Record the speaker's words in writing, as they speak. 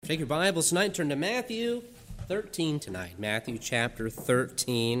Take your Bibles tonight, turn to Matthew 13 tonight. Matthew chapter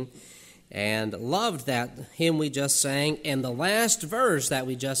 13. And loved that hymn we just sang. And the last verse that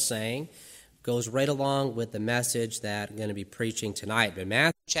we just sang goes right along with the message that I'm going to be preaching tonight. But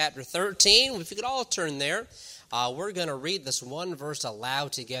Matthew chapter 13, if you could all turn there, we're going to read this one verse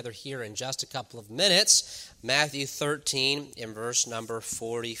aloud together here in just a couple of minutes. Matthew 13 in verse number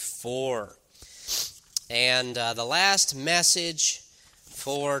 44. And the last message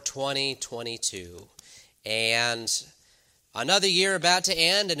for 2022. And another year about to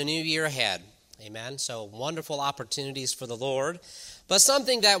end and a new year ahead. Amen. So wonderful opportunities for the Lord. But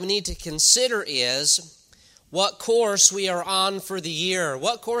something that we need to consider is what course we are on for the year.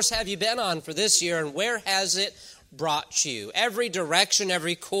 What course have you been on for this year, and where has it brought you? Every direction,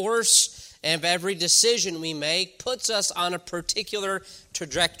 every course, and every decision we make puts us on a particular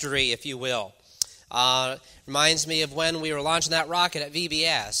trajectory, if you will. Reminds me of when we were launching that rocket at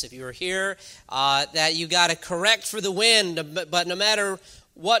VBS. If you were here, that you got to correct for the wind, but no matter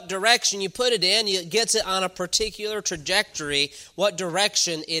what direction you put it in, it gets it on a particular trajectory, what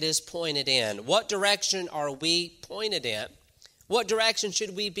direction it is pointed in. What direction are we pointed in? What direction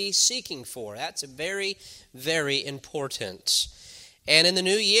should we be seeking for? That's very, very important. And in the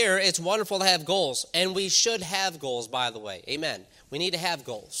new year, it's wonderful to have goals. And we should have goals, by the way. Amen. We need to have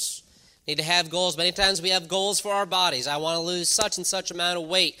goals. Need to have goals. Many times we have goals for our bodies. I want to lose such and such amount of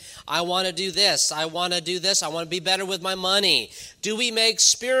weight. I want to do this. I want to do this. I want to be better with my money. Do we make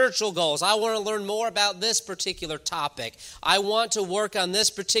spiritual goals? I want to learn more about this particular topic. I want to work on this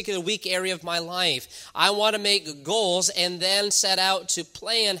particular weak area of my life. I want to make goals and then set out to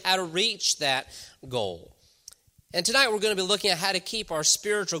plan how to reach that goal. And tonight we're going to be looking at how to keep our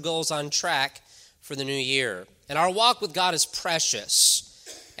spiritual goals on track for the new year. And our walk with God is precious.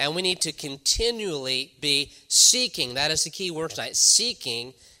 And we need to continually be seeking, that is the key word tonight,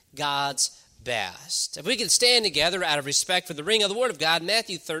 seeking God's best. If we can stand together out of respect for the reading of the Word of God,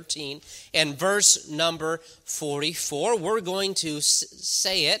 Matthew 13 and verse number 44, we're going to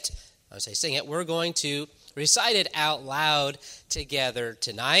sing it, we're going to recite it out loud together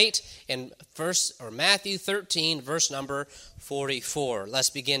tonight in Matthew 13, verse number 44.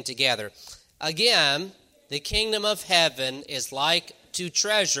 Let's begin together. Again, the kingdom of heaven is like to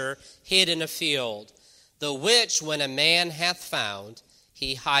treasure hid in a field, the which when a man hath found,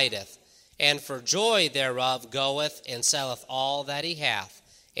 he hideth, and for joy thereof goeth and selleth all that he hath,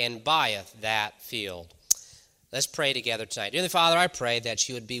 and buyeth that field. Let's pray together tonight. Dear Father, I pray that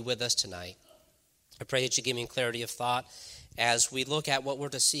you would be with us tonight. I pray that you give me clarity of thought as we look at what we're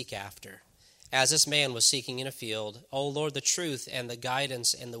to seek after. As this man was seeking in a field, oh Lord, the truth and the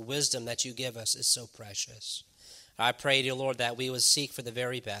guidance and the wisdom that you give us is so precious. I pray, dear Lord, that we would seek for the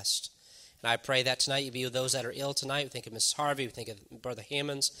very best. And I pray that tonight you be with those that are ill tonight. We think of Mrs. Harvey. We think of Brother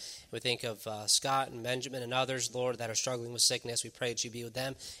Hammonds. We think of Scott and Benjamin and others, Lord, that are struggling with sickness. We pray that you be with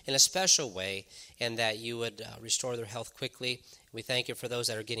them in a special way and that you would restore their health quickly. We thank you for those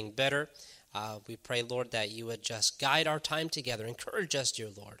that are getting better. We pray, Lord, that you would just guide our time together. Encourage us, dear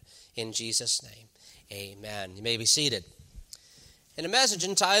Lord, in Jesus' name. Amen. You may be seated. In a message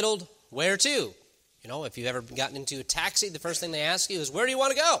entitled, Where To? You know, if you've ever gotten into a taxi, the first thing they ask you is, where do you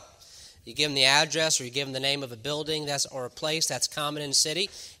want to go? You give them the address or you give them the name of a building or a place that's common in the city,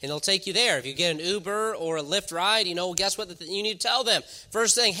 and they'll take you there. If you get an Uber or a Lyft ride, guess what you need to tell them?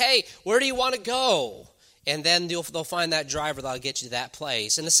 First thing, hey, where do you want to go? And then they'll find that driver that'll get you to that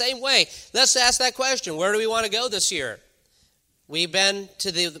place. In the same way, let's ask that question, where do we want to go this year? We've been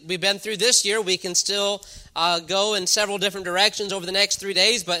through this year. We can still go in several different directions over the next 3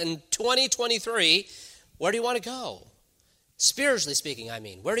 days. But in 2023, where do you want to go? Spiritually speaking,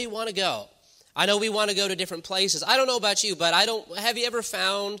 where do you want to go? I know we want to go to different places. I don't know about you, but have you ever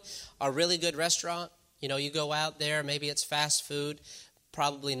found a really good restaurant? You go out there, maybe it's fast food.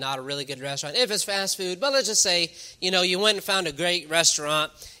 Probably not a really good restaurant. If it's fast food, but let's just say, you went and found a great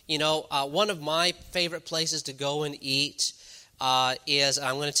restaurant. One of my favorite places to go and eat is,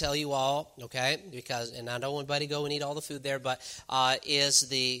 I'm going to tell you all, okay, and I don't want anybody to go and eat all the food there, but is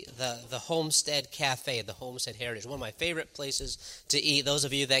the Homestead Cafe, the Homestead Heritage. One of my favorite places to eat. Those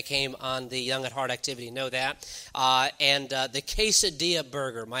of you that came on the Young at Heart activity know that. And the Quesadilla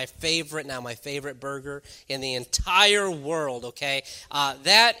Burger, my favorite burger in the entire world, okay?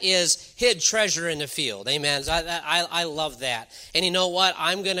 That is hid treasure in the field, amen. I love that. And you know what?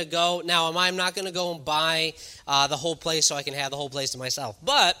 I'm going to go, now I'm not going to go and buy the whole place so I can have have the whole place to myself.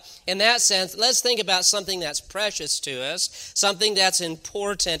 But in that sense, let's think about something that's precious to us, something that's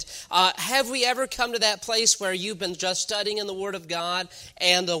important. Have we ever come to that place where you've been just studying in the Word of God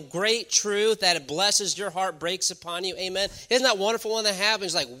and the great truth that it blesses your heart breaks upon you? Amen. Isn't that wonderful when that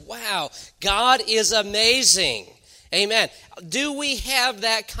happens? Like, wow, God is amazing. Amen. Do we have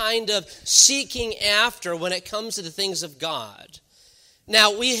that kind of seeking after when it comes to the things of God?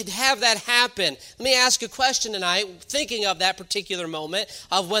 Now, we have that happen. Let me ask a question tonight, thinking of that particular moment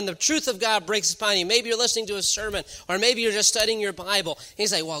of when the truth of God breaks upon you. Maybe you're listening to a sermon, or maybe you're just studying your Bible. And you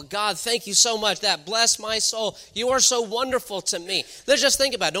say, well, God, thank you so much. That blessed my soul. You are so wonderful to me. Let's just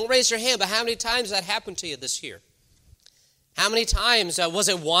think about it. Don't raise your hand, but how many times that happened to you this year? How many times? Was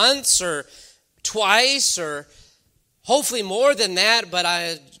it once or twice or hopefully more than that?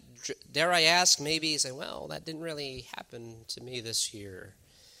 But dare I ask, maybe you say, well, that didn't really happen to me this year.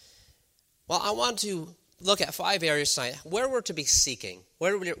 Well, I want to look at 5 areas tonight where we're to be seeking.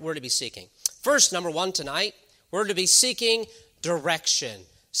 Where we're to be seeking. First, number 1 tonight, we're to be seeking direction.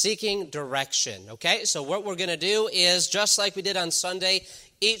 Seeking direction, okay? So what we're going to do is, just like we did on Sunday,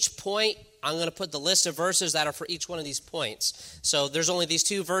 each point, I'm going to put the list of verses that are for each one of these points. So there's only these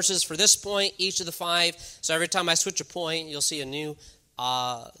 2 verses for this point, each of the 5. So every time I switch a point, you'll see a new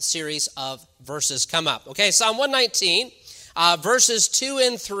series of verses come up. Okay, Psalm 119, verses 2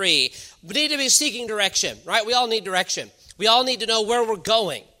 and 3. We need to be seeking direction, right? We all need direction. We all need to know where we're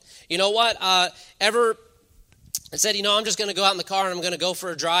going. You know what? I said, I'm just going to go out in the car and I'm going to go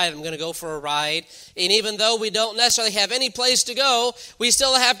for a drive. I'm going to go for a ride. And even though we don't necessarily have any place to go, we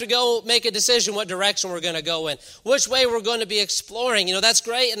still have to go make a decision what direction we're going to go in, which way we're going to be exploring. That's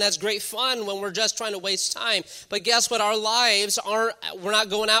great and that's great fun when we're just trying to waste time. But guess what? Our lives we're not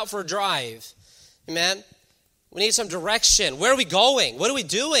going out for a drive. Amen? We need some direction. Where are we going? What are we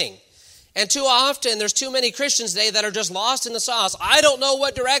doing? And too often, there's too many Christians today that are just lost in the sauce. I don't know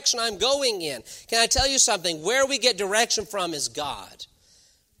what direction I'm going in. Can I tell you something? Where we get direction from is God.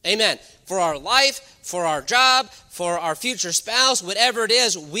 Amen. For our life, for our job, for our future spouse, whatever it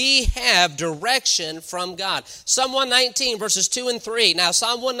is, we have direction from God. Psalm 119, verses 2 and 3. Now,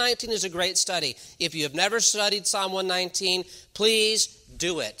 Psalm 119 is a great study. If you have never studied Psalm 119, please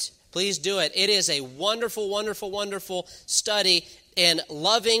do it. Please do it. It is a wonderful, wonderful, wonderful study in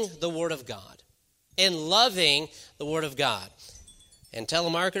loving the Word of God. In loving the Word of God. And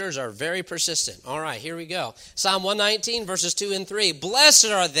telemarketers are very persistent. All right, here we go. Psalm 119, verses 2 and 3. Blessed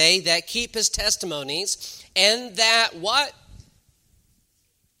are they that keep his testimonies, and that what?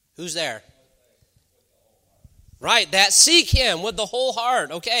 Who's there? Right, that seek him with the whole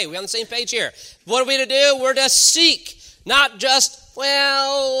heart. Okay, we're on the same page here. What are we to do? We're to seek, not just,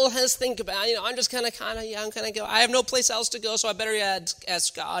 let's think about it. I'm just I'm going to go. I have no place else to go, so I better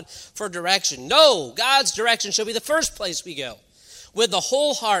ask God for direction. No, God's direction should be the first place we go. With the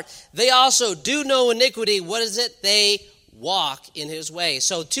whole heart, they also do no iniquity. What is it? They walk in his ways.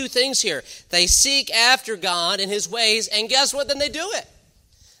 So 2 things here. They seek after God and his ways, and guess what? Then they do it.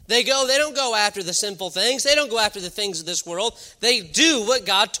 They don't go after the sinful things. They don't go after the things of this world. They do what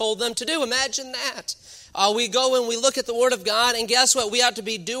God told them to do. Imagine that. We go and we look at the Word of God, and guess what? We ought to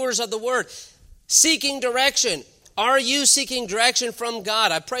be doers of the Word. Seeking direction. Are you seeking direction from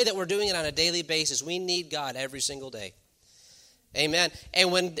God? I pray that we're doing it on a daily basis. We need God every single day. Amen.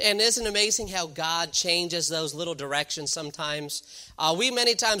 And isn't it amazing how God changes those little directions sometimes? We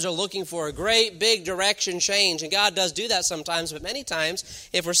many times are looking for a great big direction change, and God does do that sometimes, but many times,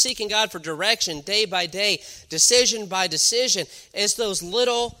 if we're seeking God for direction day by day, decision by decision, it's those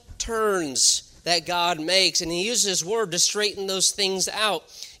little turns that God makes, and he uses his word to straighten those things out.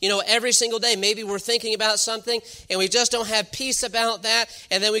 Every single day, maybe we're thinking about something and we just don't have peace about that,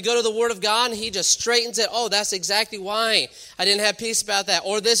 and then we go to the Word of God and he just straightens it. Oh, that's exactly why I didn't have peace about that.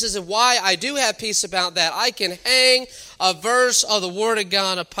 Or this is why I do have peace about that. I can hang a verse of the Word of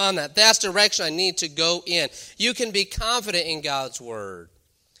God upon that. That's the direction I need to go in. You can be confident in God's Word.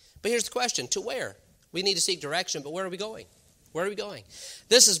 But here's the question, to where? We need to seek direction, but where are we going? Where are we going?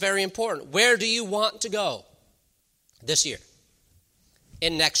 This is very important. Where do you want to go this year?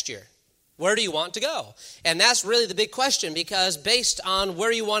 In next year? Where do you want to go? And that's really the big question, because based on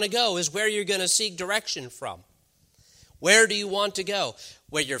where you want to go is where you're going to seek direction from. Where do you want to go?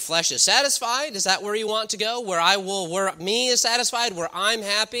 Where your flesh is satisfied? Is that where you want to go? Where me is satisfied? Where I'm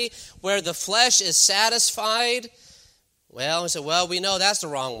happy? Where the flesh is satisfied? Well, we know that's the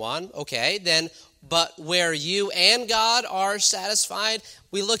wrong one. Okay, then, but where you and God are satisfied?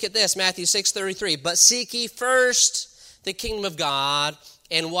 We look at this, Matthew 6:33. But seek ye first the kingdom of God,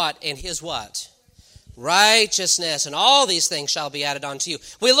 and what? And his what? Righteousness, and all these things shall be added unto you.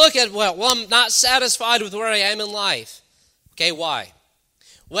 We look at, I'm not satisfied with where I am in life. Okay, why?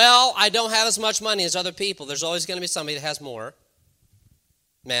 Well, I don't have as much money as other people. There's always going to be somebody that has more.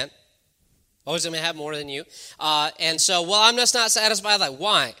 Man. Always going to have more than you. And so, well, I'm just not satisfied with that.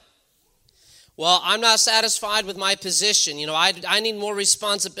 Why? Well, I'm not satisfied with my position. You know, I need more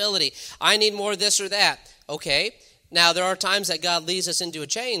responsibility. I need more this or that. Okay. Now, there are times that God leads us into a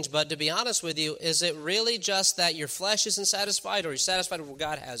change, but to be honest with you, is it really just that your flesh isn't satisfied, or are you satisfied with where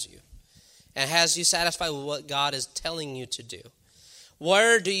God has you? And has you satisfied with what God is telling you to do?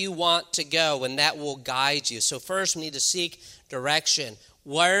 Where do you want to go? And that will guide you. So first, we need to seek direction.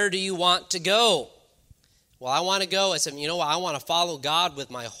 Where do you want to go? Well, I want to go. I said, you know what? I want to follow God with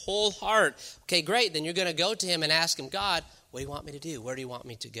my whole heart. Okay, great. Then you're going to go to him and ask him, God, what do you want me to do? Where do you want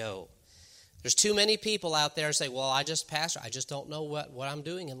me to go? There's too many people out there say, well, I just don't know what I'm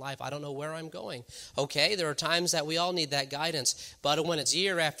doing in life. I don't know where I'm going. Okay, there are times that we all need that guidance. But when it's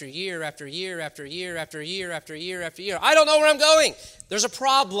year after year after year after year after year after year after year, I don't know where I'm going. There's a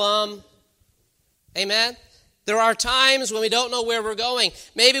problem. Amen? There are times when we don't know where we're going.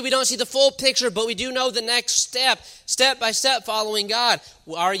 Maybe we don't see the full picture, but we do know the next step by step following God.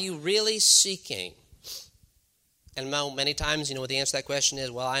 Are you really seeking? And many times, you know what the answer to that question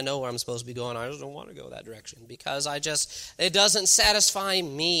is? Well, I know where I'm supposed to be going. I just don't want to go that direction because it doesn't satisfy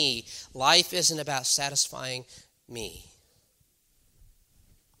me. Life isn't about satisfying me.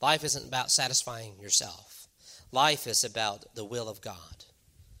 Life isn't about satisfying yourself. Life is about the will of God.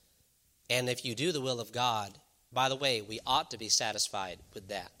 And if you do the will of God, by the way, we ought to be satisfied with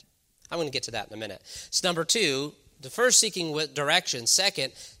that. I'm going to get to that in a minute. So number 2, the first, seeking direction.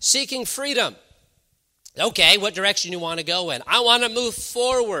 Second, seeking freedom. Okay, what direction you want to go in? I want to move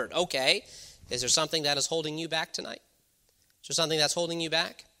forward. Okay. Is there something that is holding you back tonight? Is there something that's holding you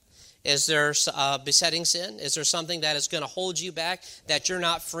back? Is there besetting sin? Is there something that is going to hold you back that you're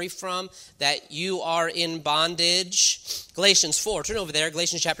not free from, that you are in bondage? Galatians 4. Turn over there.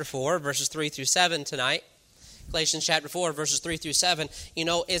 Galatians chapter 4, verses 3 through 7 tonight. Galatians chapter 4, verses 3 through 7. You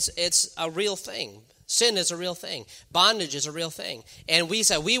know, it's a real thing. Sin is a real thing. Bondage is a real thing. And we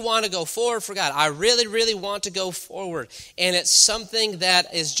say, we want to go forward for God. I really, really want to go forward. And it's something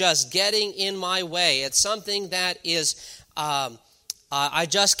that is just getting in my way. It's something that is, I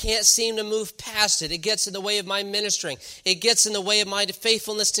just can't seem to move past it. It gets in the way of my ministering. It gets in the way of my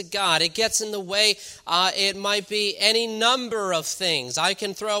faithfulness to God. It gets in the way, it might be any number of things. I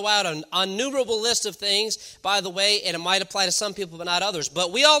can throw out an innumerable list of things, by the way, and it might apply to some people but not others.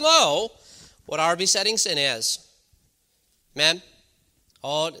 But we all know what our besetting sin is. Amen?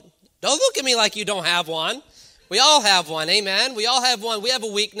 Oh, don't look at me like you don't have one. We all have one. Amen? We all have one. We have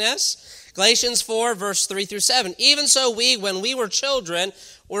a weakness. Galatians 4, verse 3 through 7. Even so we, when we were children,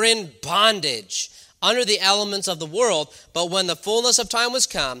 were in bondage under the elements of the world. But when the fullness of time was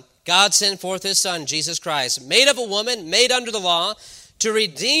come, God sent forth his Son, Jesus Christ, made of a woman, made under the law, to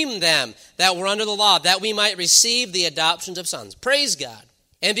redeem them that were under the law, that we might receive the adoptions of sons. Praise God.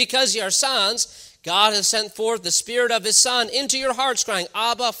 And because ye are sons, God hath sent forth the Spirit of his Son into your hearts, crying,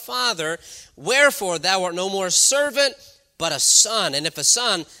 Abba, Father. Wherefore thou art no more servant, but a son. And if a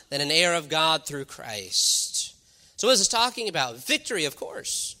son, then an heir of God through Christ. So what is this talking about? Victory, of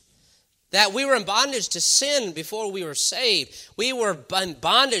course. That we were in bondage to sin before we were saved. We were in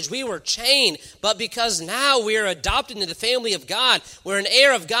bondage. We were chained. But because now we are adopted into the family of God, we're an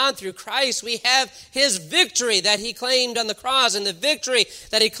heir of God through Christ, we have his victory that he claimed on the cross and the victory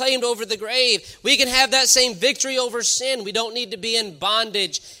that he claimed over the grave. We can have that same victory over sin. We don't need to be in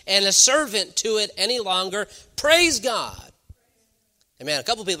bondage and a servant to it any longer. Praise God. Amen. A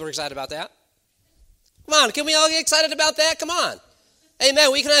couple people are excited about that. Come on, can we all get excited about that? Come on.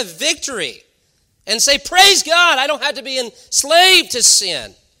 Amen. We can have victory and say, praise God, I don't have to be enslaved to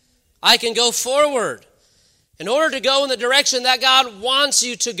sin. I can go forward. In order to go in the direction that God wants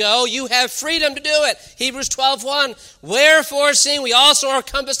you to go, you have freedom to do it. Hebrews 12:1. Wherefore, seeing we also are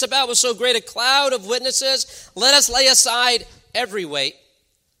compassed about with so great a cloud of witnesses, let us lay aside every weight.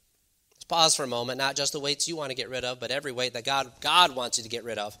 Let's pause for a moment. Not just the weights you want to get rid of, but every weight that God wants you to get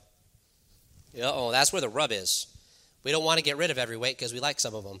rid of. That's where the rub is. We don't want to get rid of every weight because we like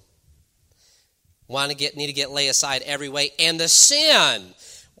some of them. Need to lay aside every weight and the sin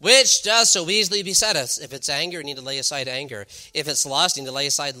which does so easily beset us. If it's anger, you need to lay aside anger. If it's lust, you need to lay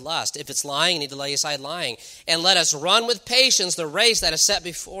aside lust. If it's lying, you need to lay aside lying. And let us run with patience the race that is set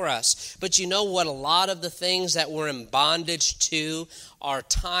before us. But you know what? A lot of the things that we're in bondage to are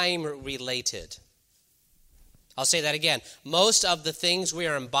time-related. I'll say that again. Most of the things we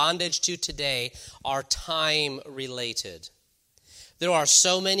are in bondage to today are time-related. There are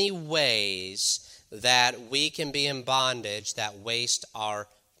so many ways that we can be in bondage that waste our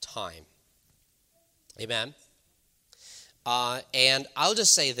time. Amen? And I'll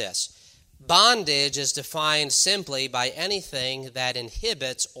just say this. Bondage is defined simply by anything that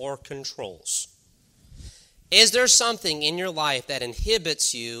inhibits or controls. Is there something in your life that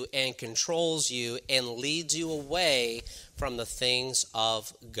inhibits you and controls you and leads you away from the things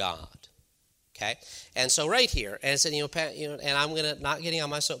of God? Okay, and so right here, and it's, and I'm not getting on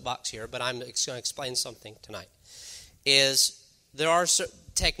my soapbox here, but I'm going to explain something tonight. Is there are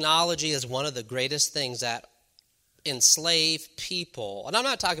technology is one of the greatest things that enslave people, and I'm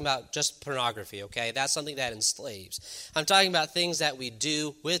not talking about just pornography, okay? That's something that enslaves. I'm talking about things that we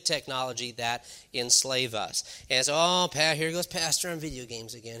do with technology that enslave us. And so, here goes Pastor on video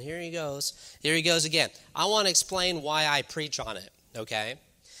games again. Here he goes again. I want to explain why I preach on it, okay?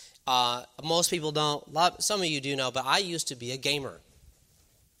 Most people don't, some of you do know, but I used to be a gamer,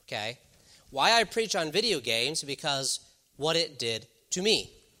 okay? Why I preach on video games? Because what it did to me.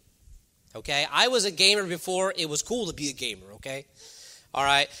 Okay, I was a gamer before it was cool to be a gamer, okay? All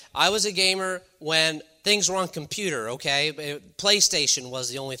right, I was a gamer when things were on computer, okay? PlayStation was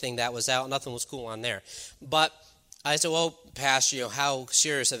the only thing that was out. Nothing was cool on there. But I said, well, Pastor, how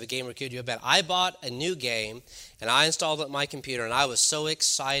serious of a gamer could you have been? I bought a new game, and I installed it on my computer, and I was so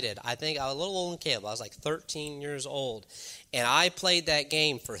excited. I think I was a little older than Caleb. I was like 13 years old, and I played that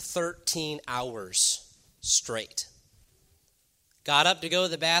game for 13 hours straight. Got up to go to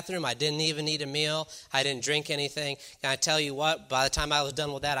the bathroom. I didn't even eat a meal. I didn't drink anything. Can I tell you what? By the time I was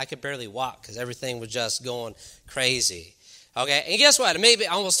done with that, I could barely walk because everything was just going crazy. Okay, and guess what? I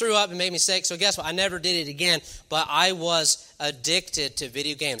almost threw up and made me sick. So guess what? I never did it again, but I was addicted to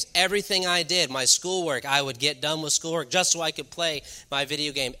video games. Everything I did, my schoolwork, I would get done with schoolwork just so I could play my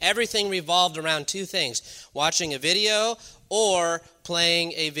video game. Everything revolved around two things: watching a video or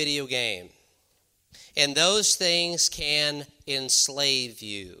playing a video game. And those things can enslave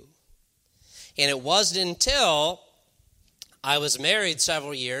you. And it wasn't until I was married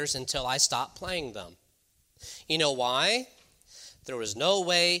several years until I stopped playing them. You know why? There was no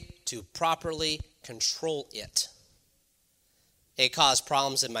way to properly control it. It caused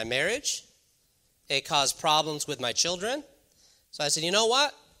problems in my marriage. It caused problems with my children. So I said, you know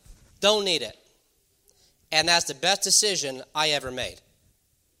what? Don't need it. And that's the best decision I ever made.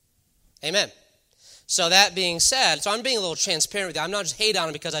 Amen. So that being said, so I'm being a little transparent with you. I'm not just hate on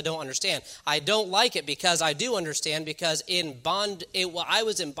it because I don't understand. I don't like it because I do understand, because I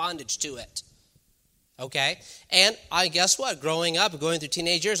was in bondage to it. Okay? And I guess what? Growing up, going through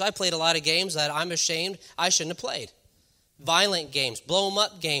teenage years, I played a lot of games that I'm ashamed I shouldn't have played. Violent games,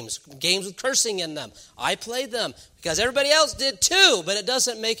 blow-em-up games, games with cursing in them. I played them because everybody else did too, but it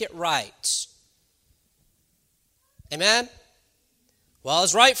doesn't make it right. Amen? Well,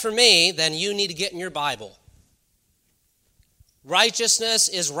 it's right for me, then you need to get in your Bible. Righteousness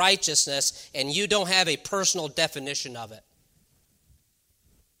is righteousness, and you don't have a personal definition of it.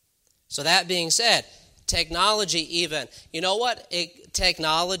 So that being said, technology even, you know what?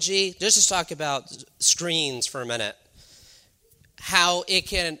 Technology, just to talk about screens for a minute, how it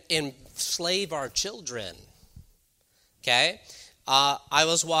can enslave our children, okay? I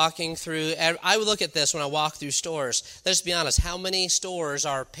was walking through, I would look at this when I walk through stores. Let's be honest, how many stores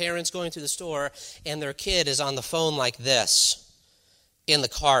are parents going through the store and their kid is on the phone like this in the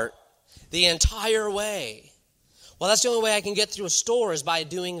cart the entire way? Well, that's the only way I can get through a store is by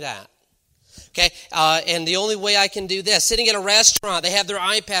doing that. Okay, and the only way I can do this, sitting at a restaurant, they have their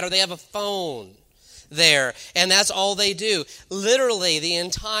iPad or they have a phone there, and that's all they do, literally the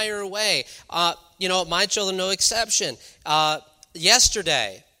entire way. My children, no exception.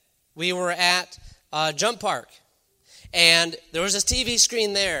 Yesterday, we were at Jump Park, and there was this TV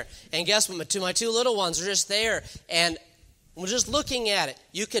screen there, and guess what? My two little ones are just there, and we're just looking at it.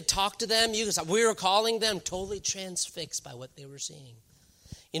 You could talk to them. We were calling them, totally transfixed by what they were seeing.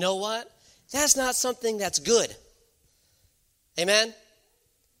 You know what? That's not something that's good. Amen?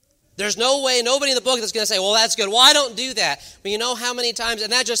 There's no way, nobody in the book that's going to say, well, that's good. Well, I don't do that. But you know how many times,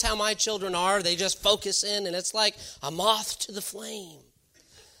 and that's just how my children are. They just focus in, and it's like a moth to the flame.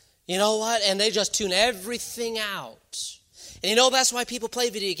 You know what? And they just tune everything out. And you know that's why people play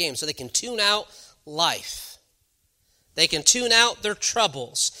video games, so they can tune out life. They can tune out their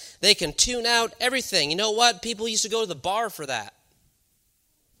troubles. They can tune out everything. You know what? People used to go to the bar for that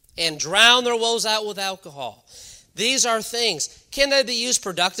and drown their woes out with alcohol. These are things. Can they be used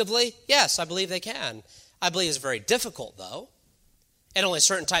productively? Yes, I believe they can. I believe it's very difficult, though, and only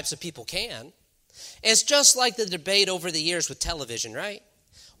certain types of people can. It's just like the debate over the years with television, right?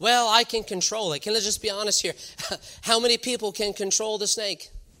 Well, I can control it. Can I just be honest here? How many people can control the snake?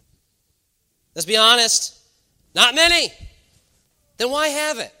 Let's be honest. Not many. Then why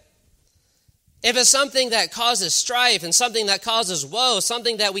have it? if it's something that causes strife and something that causes woe,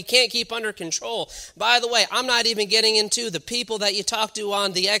 something that we can't keep under control, by the way, I'm not even getting into the people that you talk to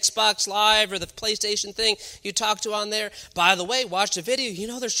on the Xbox Live or the PlayStation thing you talk to on there. By the way, watch the video. You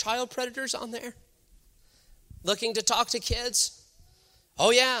know there's child predators on there looking to talk to kids. Oh,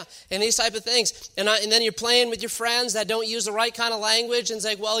 yeah, and these type of things. And then you're playing with your friends that don't use the right kind of language, and it's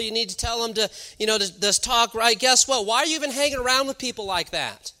like, well, you need to tell them to, to talk right. Guess what? Why are you even hanging around with people like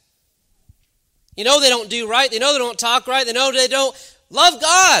that? You know they don't do right. They know they don't talk right. They know they don't love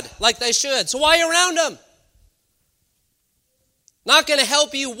God like they should. So why are you around them? Not going to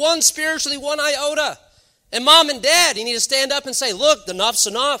help you one spiritually, one iota. And mom and dad, you need to stand up and say, look, enough's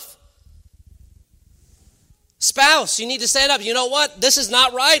enough. Spouse, you need to stand up. You know what? This is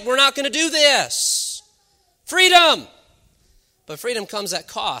not right. We're not going to do this. Freedom. But freedom comes at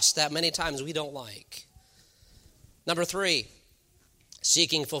cost that many times we don't like. Number 3,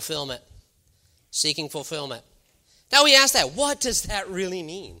 seeking fulfillment. Seeking fulfillment. Now we ask that, what does that really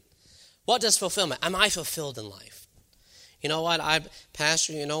mean? What does fulfillment? Am I fulfilled in life? You know what,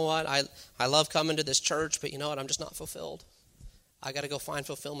 Pastor, you know what, I love coming to this church, but you know what, I'm just not fulfilled. I got to go find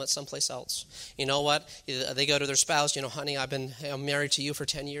fulfillment someplace else. You know what, they go to their spouse, honey, I'm married to you for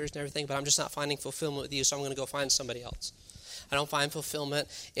 10 years and everything, but I'm just not finding fulfillment with you, so I'm going to go find somebody else. I don't find fulfillment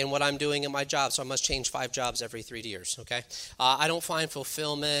in what I'm doing in my job, so I must change 5 jobs every 3 years, okay? I don't find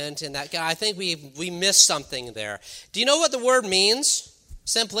fulfillment in that. I think we missed something there. Do you know what the word means?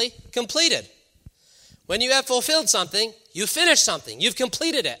 Simply, completed. When you have fulfilled something, you finished something. You've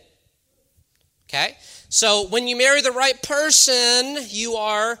completed it, okay? So when you marry the right person, you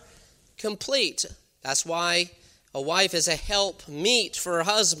are complete. That's why a wife is a help meet for her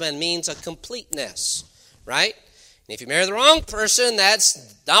husband, means a completeness, right? If you marry the wrong person,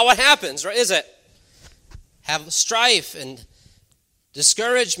 that's not what happens, right? Is it? Have strife and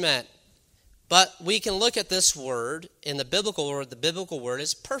discouragement. But we can look at this word in the biblical word. The biblical word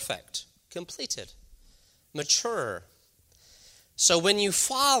is perfect, completed, mature. So when you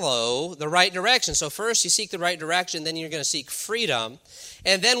follow the right direction, so first you seek the right direction, then you're going to seek freedom,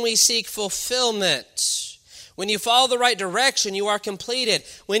 and then we seek fulfillment. When you follow the right direction, you are completed.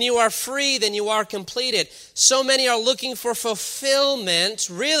 When you are free, then you are completed. So many are looking for fulfillment.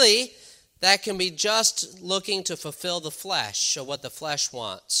 Really, that can be just looking to fulfill the flesh or what the flesh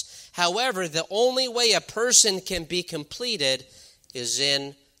wants. However, the only way a person can be completed is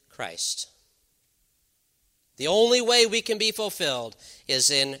in Christ. The only way we can be fulfilled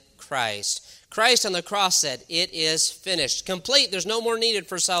is in Christ. Christ on the cross said, it is finished. Complete. There's no more needed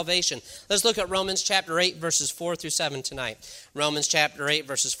for salvation. Let's look at Romans chapter 8, verses 4 through 7 tonight. Romans chapter 8,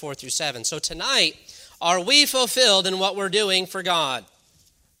 verses 4 through 7. So tonight, are we fulfilled in what we're doing for God?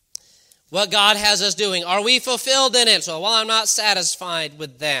 What God has us doing. Are we fulfilled in it? So, well, I'm not satisfied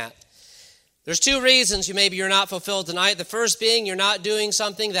with that. There's 2 reasons maybe you're not fulfilled tonight. The first being you're not doing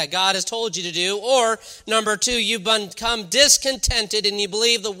something that God has told you to do. Or, number 2, you've become discontented and you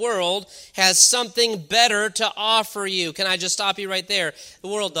believe the world has something better to offer you. Can I just stop you right there? The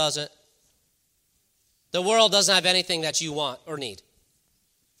world doesn't. The world doesn't have anything that you want or need.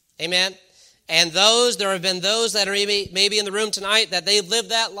 Amen? And there have been those that are maybe in the room tonight that they've lived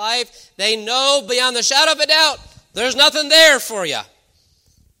that life. They know beyond the shadow of a doubt there's nothing there for you.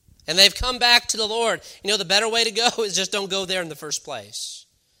 And they've come back to the Lord. The better way to go is just don't go there in the first place.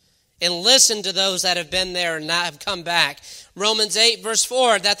 And listen to those that have been there and not have come back. Romans 8, verse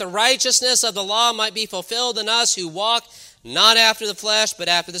 4, that the righteousness of the law might be fulfilled in us who walk not after the flesh, but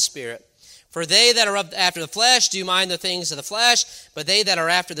after the Spirit. For they that are after the flesh do mind the things of the flesh, but they that are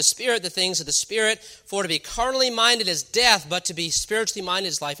after the Spirit, the things of the Spirit. For to be carnally minded is death, but to be spiritually minded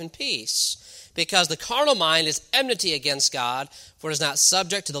is life and peace. Because the carnal mind is enmity against God, for it is not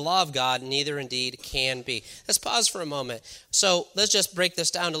subject to the law of God, neither indeed can be. Let's pause for a moment. So let's just break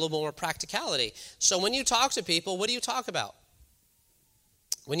this down to a little more practicality. So when you talk to people, what do you talk about?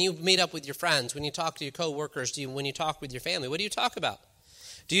 When you meet up with your friends, when you talk to your coworkers, when you talk with your family, what do you talk about?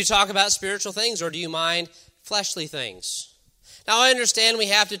 Do you talk about spiritual things or do you mind fleshly things? Now, I understand we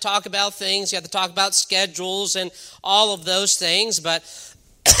have to talk about things. You have to talk about schedules and all of those things, but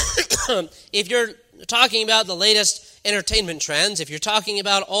if you're talking about the latest entertainment trends, if you're talking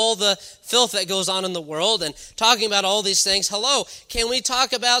about all the filth that goes on in the world and talking about all these things, hello, can we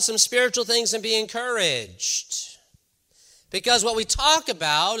talk about some spiritual things and be encouraged? Because what we talk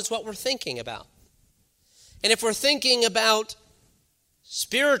about is what we're thinking about. And if we're thinking about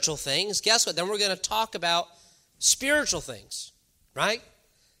spiritual things, guess what? Then we're going to talk about spiritual things, right?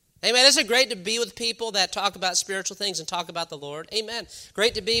 Amen. Isn't it great to be with people that talk about spiritual things and talk about the Lord? Amen.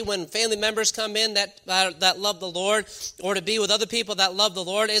 Great to be when family members come in that love the Lord, or to be with other people that love the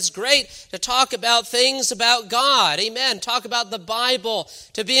Lord. It's great to talk about things about God. Amen. Talk about the Bible,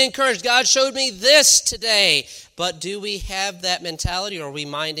 to be encouraged. God showed me this today. But do we have that mentality, or are we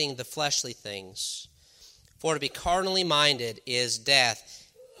minding the fleshly things? For to be carnally minded is death,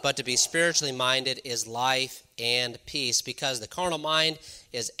 but to be spiritually minded is life and peace, because the carnal mind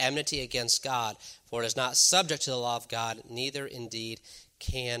is enmity against God, for it is not subject to the law of God, neither indeed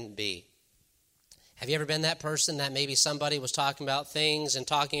can be. Have you ever been that person that maybe somebody was talking about things and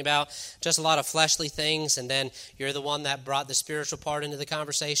talking about just a lot of fleshly things, and then you're the one that brought the spiritual part into the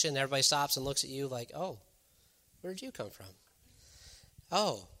conversation, and everybody stops and looks at you like, oh, where did you come from?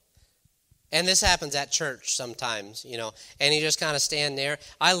 Oh. And this happens at church sometimes, and you just kind of stand there.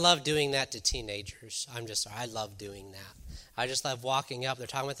 I love doing that to teenagers. I love doing that. I just love walking up. They're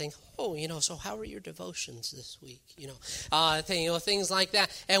talking about things. Oh, so how are your devotions this week? Things like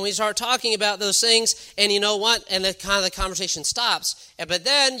that. And we start talking about those things, and you know what? And the conversation stops. But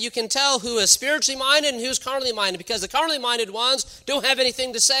then you can tell who is spiritually minded and who's carnally minded, because the carnally minded ones don't have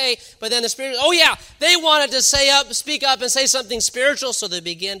anything to say. But then the spiritual, they wanted to speak up and say something spiritual, so they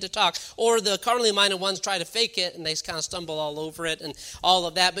begin to talk. Or the carnally minded ones try to fake it, and they kind of stumble all over it and all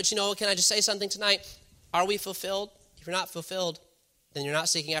of that. But can I just say something tonight? Are we fulfilled? If you're not fulfilled, then you're not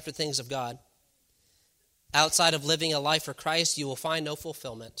seeking after things of God. Outside of living a life for Christ, you will find no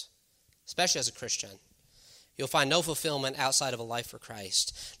fulfillment, especially as a Christian. You'll find no fulfillment outside of a life for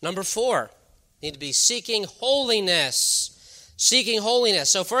Christ. Number 4, you need to be seeking holiness. Seeking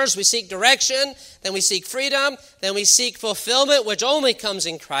holiness. So first we seek direction, then we seek freedom, then we seek fulfillment, which only comes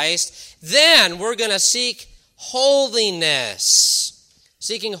in Christ. Then we're going to seek holiness.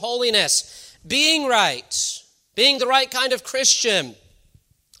 Seeking holiness. Being right. Being the right kind of Christian.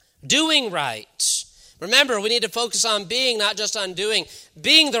 Doing right. Remember, we need to focus on being, not just on doing.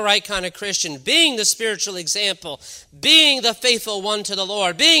 Being the right kind of Christian. Being the spiritual example. Being the faithful one to the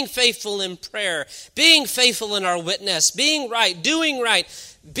Lord. Being faithful in prayer. Being faithful in our witness. Being right. Doing right.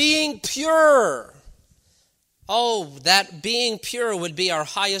 Being pure. Oh, that being pure would be our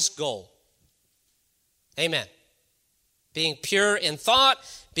highest goal. Amen. Being pure in thought.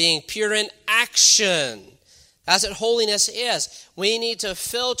 Being pure in action. That's what holiness is. We need to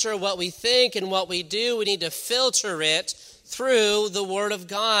filter what we think and what we do. We need to filter it through the Word of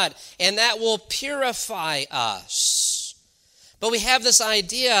God, and that will purify us. But we have this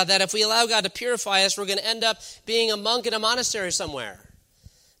idea that if we allow God to purify us, we're going to end up being a monk in a monastery somewhere.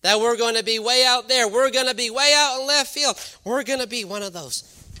 That we're going to be way out there. We're going to be way out in left field. We're going to be one of those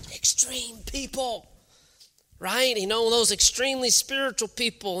extreme people. Right? Those extremely spiritual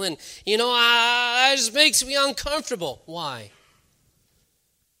people. And, it just makes me uncomfortable. Why?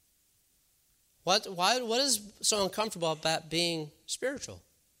 What is so uncomfortable about being spiritual?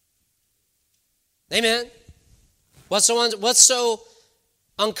 Amen. What's so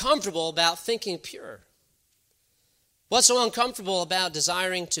uncomfortable about thinking pure? What's so uncomfortable about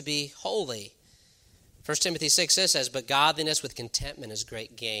desiring to be holy? 1 Timothy 6 says, but godliness with contentment is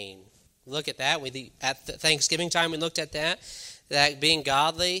great gain. Look at that. At Thanksgiving time, we looked at that being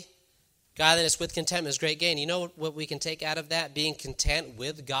godliness with contentment is great gain. You know what we can take out of that? Being content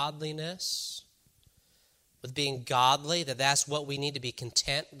with godliness, with being godly, that's what we need to be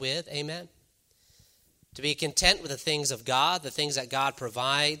content with. Amen. To be content with the things of God, the things that God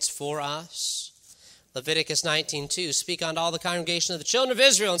provides for us. Leviticus 19:2, speak unto all the congregation of the children of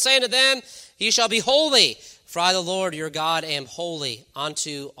Israel, and say unto them, ye shall be holy, for I, the Lord your God, am holy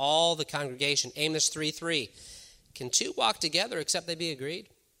unto all the congregation. Amos 3:3, can two walk together except they be agreed?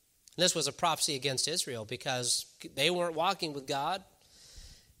 And this was a prophecy against Israel because they weren't walking with God.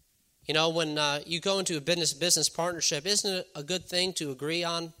 When you go into a business partnership, isn't it a good thing to agree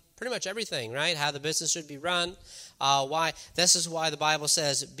on pretty much everything, right? How the business should be run. Why? This is why the Bible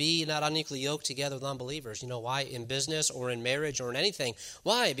says, be not unequally yoked together with unbelievers. You know why? In business or in marriage or in anything.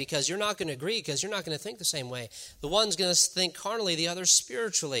 Why? Because you're not going to agree, because you're not going to think the same way. The one's going to think carnally, the other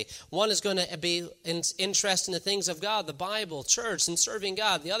spiritually. One is going to be interested in the things of God, the Bible, church, and serving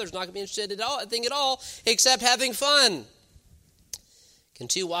God. The other's not going to be interested in anything at all except having fun. Can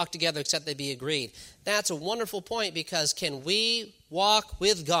two walk together except they be agreed? That's a wonderful point, because can we walk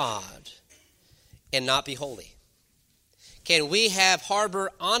with God and not be holy? Can we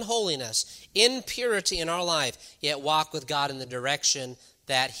harbor unholiness, impurity in our life, yet walk with God in the direction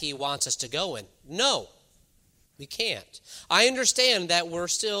that He wants us to go in? No, We can't. I understand that we're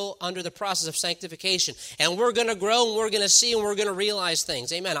still under the process of sanctification, and we're going to grow, and we're going to see, and we're going to realize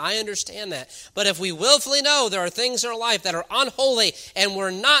things. Amen. I understand that. But if we willfully know there are things in our life that are unholy and we're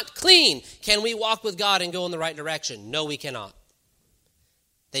not clean, can we walk with God and go in the right direction? No, we cannot.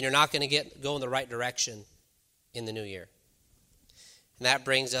 Then you're not going to go in the right direction in the new year. And that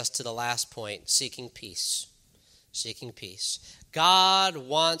brings us to the last point, seeking peace. Seeking peace. God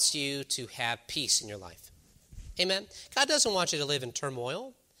wants you to have peace in your life. Amen. God doesn't want you to live in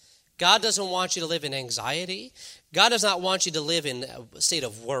turmoil. God doesn't want you to live in anxiety. God does not want you to live in a state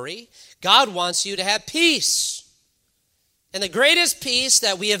of worry. God wants you to have peace. And the greatest peace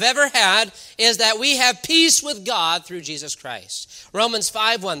that we have ever had is that we have peace with God through Jesus Christ. Romans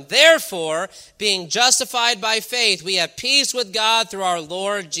 5:1, therefore, being justified by faith, we have peace with God through our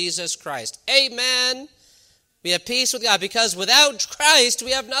Lord Jesus Christ. Amen. We have peace with God because without Christ,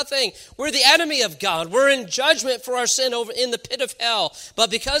 we have nothing. We're the enemy of God. We're in judgment for our sin over in the pit of hell. But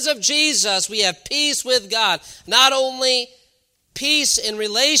because of Jesus, we have peace with God. Not only peace in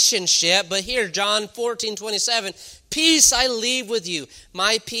relationship, but here, John 14:27, peace I leave with you.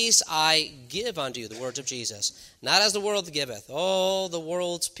 My peace I give unto you, the words of Jesus. Not as the world giveth. Oh, the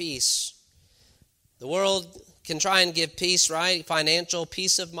world's peace. The world can try and give peace, right? Financial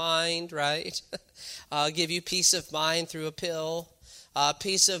peace of mind, right? Give you peace of mind through a pill,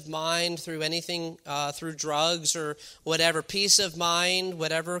 peace of mind through anything, through drugs or whatever. Peace of mind,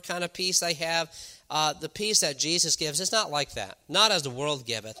 whatever kind of peace they have, the peace that Jesus gives is not like that. Not as the world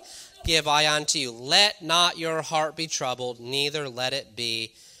giveth, give I unto you. Let not your heart be troubled, neither let it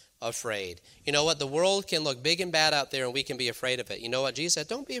be afraid. You know what? The world can look big and bad out there, and we can be afraid of it. You know what? Jesus said,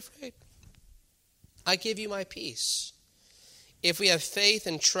 don't be afraid. I give you my peace. If we have faith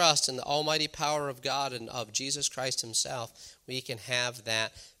and trust in the almighty power of God and of Jesus Christ himself, we can have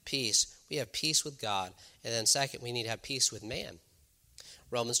that peace. We have peace with God. And then second, we need to have peace with man.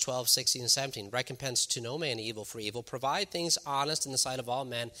 Romans 12:16-17, recompense to no man evil for evil. Provide things honest in the sight of all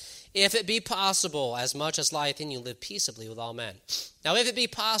men. If it be possible, as much as lieth in you, live peaceably with all men. Now, if it be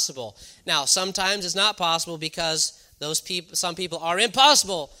possible. Now, sometimes it's not possible because some people are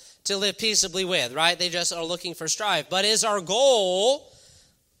impossible to live peaceably with, right? They just are looking for strife. But is our goal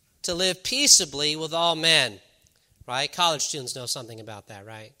to live peaceably with all men, right? College students know something about that,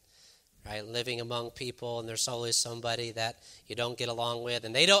 right? Right, living among people, and there's always somebody that you don't get along with,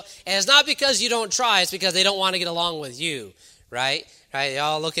 and and it's not because you don't try, it's because they don't want to get along with you, right? Right, they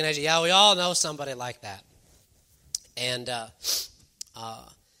all looking at you. Yeah, we all know somebody like that. And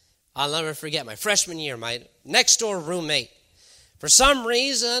I'll never forget my freshman year, my next door roommate. For some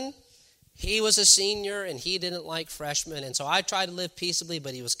reason, he was a senior and he didn't like freshmen, and so I tried to live peaceably,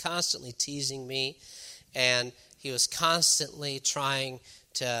 but he was constantly teasing me, and he was constantly trying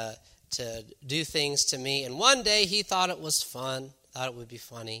to do things to me. And one day he thought it was fun, thought it would be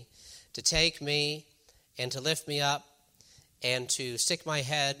funny, to take me and to lift me up and to stick my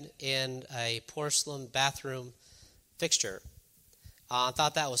head in a porcelain bathroom fixture. I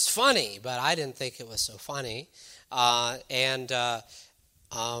thought that was funny, but I didn't think it was so funny.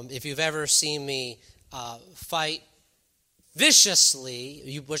 If you've ever seen me fight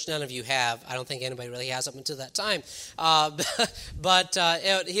viciously, which none of you have. I don't think anybody really has up until that time. But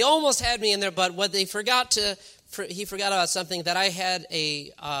he almost had me in there, but what he forgot about something, that I had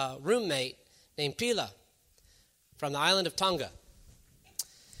a roommate named Pila from the island of Tonga.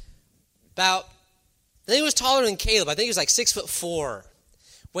 I think he was taller than Caleb. I think he was like 6'4",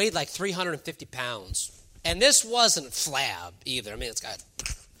 weighed like 350 pounds. And this wasn't flab either. I mean, it's got...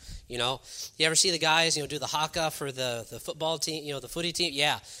 You know, you ever see the guys, do the haka for the football team, the footy team?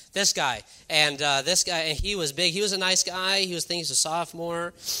 Yeah, this guy. And this guy, and he was big. He was a nice guy. He was a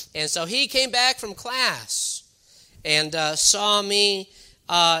sophomore. And so he came back from class and saw me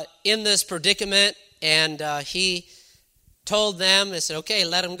in this predicament. And he told them, he said, okay,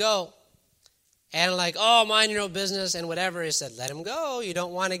 let him go. And like, oh, mind your own business and whatever. He said, let him go. You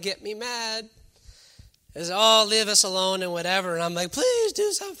don't want to get me mad. He said, oh, leave us alone and whatever. And I'm like, please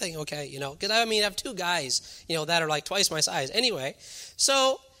do something. Okay, because I have two guys, that are like twice my size. Anyway,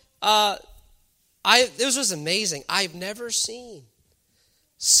 so this was amazing. I've never seen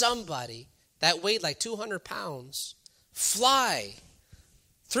somebody that weighed like 200 pounds fly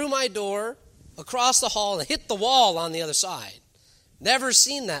through my door, across the hall, and hit the wall on the other side. Never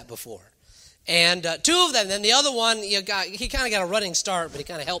seen that before. And two of them, then the other one, he kind of got a running start, but he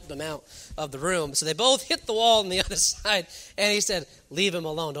kind of helped him out of the room. So they both hit the wall on the other side, and he said, leave him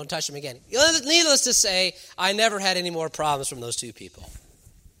alone, don't touch him again. Needless to say, I never had any more problems from those two people.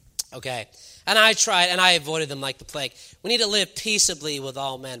 Okay, and I tried, and I avoided them like the plague. We need to live peaceably with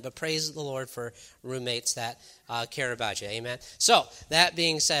all men, but praise the Lord for roommates that care about you, amen? So, that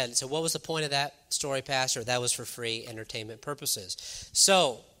being said, so what was the point of that story, Pastor? That was for free entertainment purposes.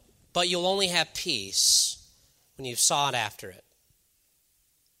 So, but you'll only have peace when you've sought after it.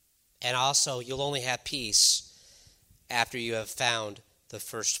 And also, you'll only have peace after you have found the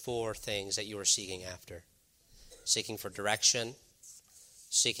first four things that you were seeking after. Seeking for direction,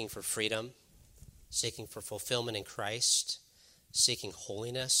 seeking for freedom, seeking for fulfillment in Christ, seeking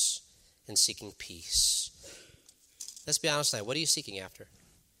holiness, and seeking peace. Let's be honest tonight. What are you seeking after?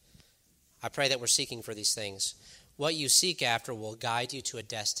 I pray that we're seeking for these things. What you seek after will guide you to a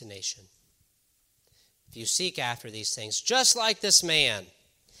destination. If you seek after these things, just like this man,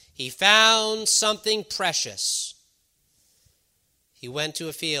 he found something precious. He went to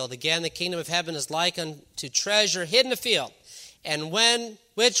a field. Again, the kingdom of heaven is like unto treasure hid in a field. And when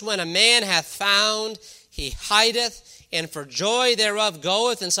a man hath found, he hideth, and for joy thereof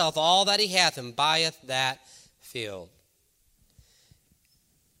goeth and selleth all that he hath, and buyeth that field.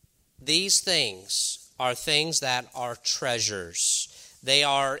 These things are things that are treasures. They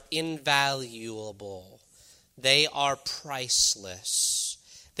are invaluable. They are priceless.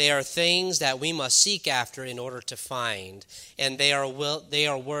 They are things that we must seek after in order to find, and they are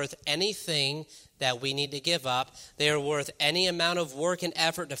worth anything that we need to give up. They are worth any amount of work and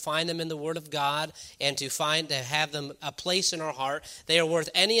effort to find them in the Word of God and to have them a place in our heart. They are worth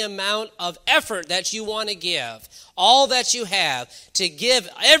any amount of effort that you want to give, all that you have, to give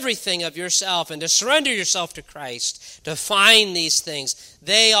everything of yourself and to surrender yourself to Christ, to find these things.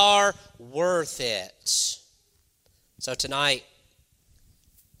 They are worth it. So tonight,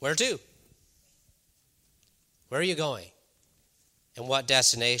 where to? Where are you going? And what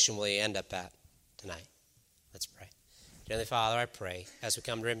destination will you end up at tonight? Let's pray. Heavenly Father, I pray as we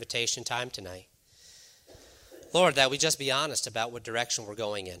come to invitation time tonight, Lord, that we just be honest about what direction we're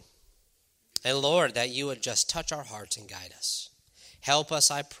going in. And Lord, that you would just touch our hearts and guide us. Help us,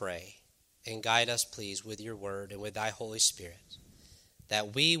 I pray, and guide us, please, with your word and with thy Holy Spirit,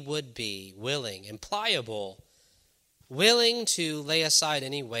 that we would be willing and pliable, willing to lay aside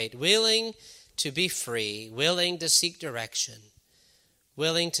any weight, willing to be free, willing to seek direction,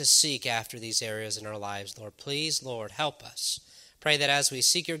 willing to seek after these areas in our lives, Lord. Please, Lord, help us. Pray that as we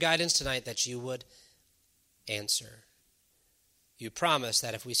seek your guidance tonight, that you would answer. You promise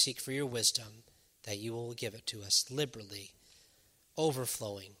that if we seek for your wisdom, that you will give it to us liberally,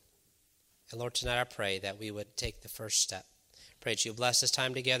 overflowing. And Lord, tonight I pray that we would take the first step. Pray that you bless this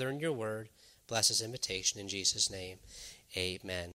time together in your word. Bless this invitation in Jesus' name. Amen.